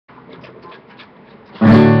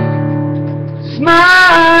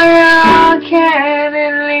Smile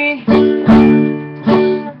candidly,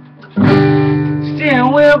 steering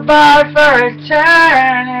wheel barred for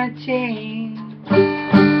eternity.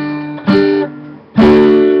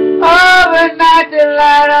 Overnight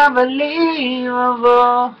delight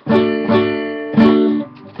unbelievable,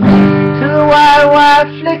 to the wide, wide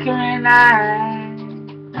flickering eye.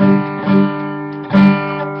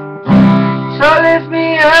 So lift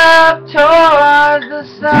me up towards the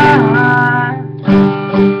sun,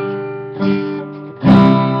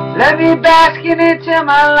 let me bask in it till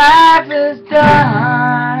my life is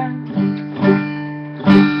done.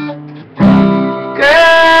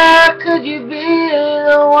 Girl, could you be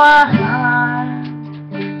the one?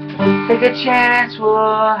 Take a chance,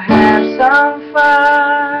 we'll have some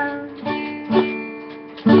fun.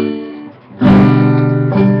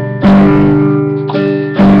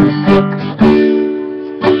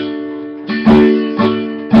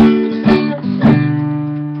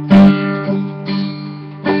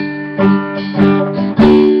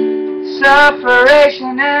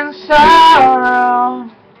 Separation and sorrow,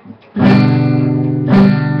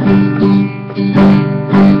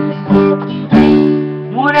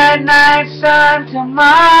 moon at night, sun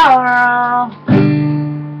tomorrow.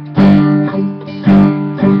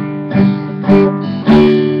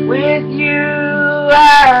 With you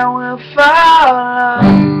I will follow,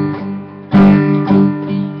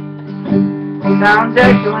 sounds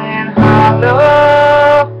echoing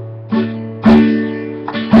hollow.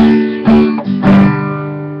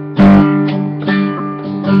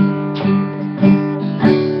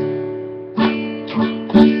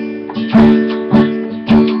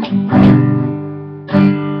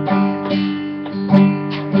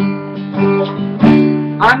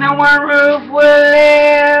 Under one roof we'll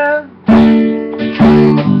live,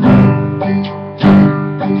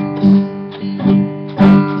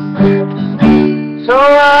 so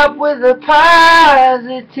up with the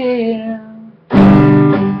positive.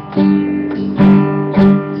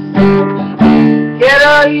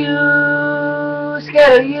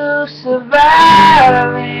 Scared of you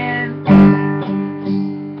surviving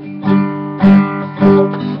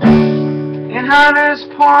in Hunter's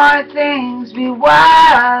Point, things be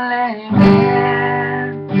wildin',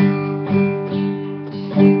 man.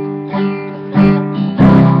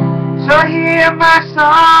 So hear my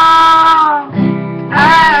song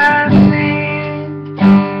I sing,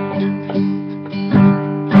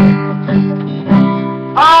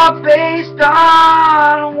 all based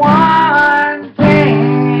on one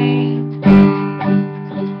thing.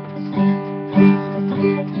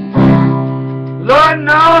 Lord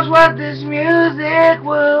knows what this music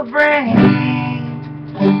will bring.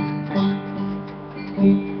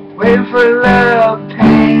 Waiting for love,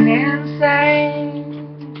 pain, insane.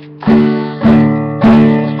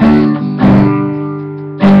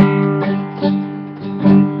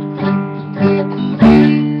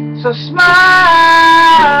 So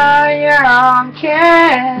smile, you're on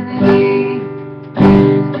candidly,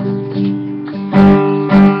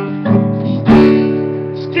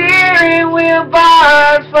 steering wheel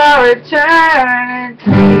barred for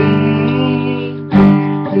eternity.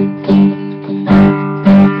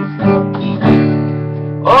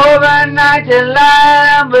 Overnight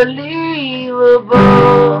delight unbelievable,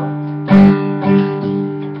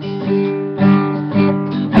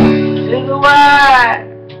 to the wide,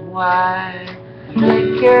 wide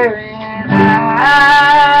flickering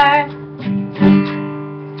eye.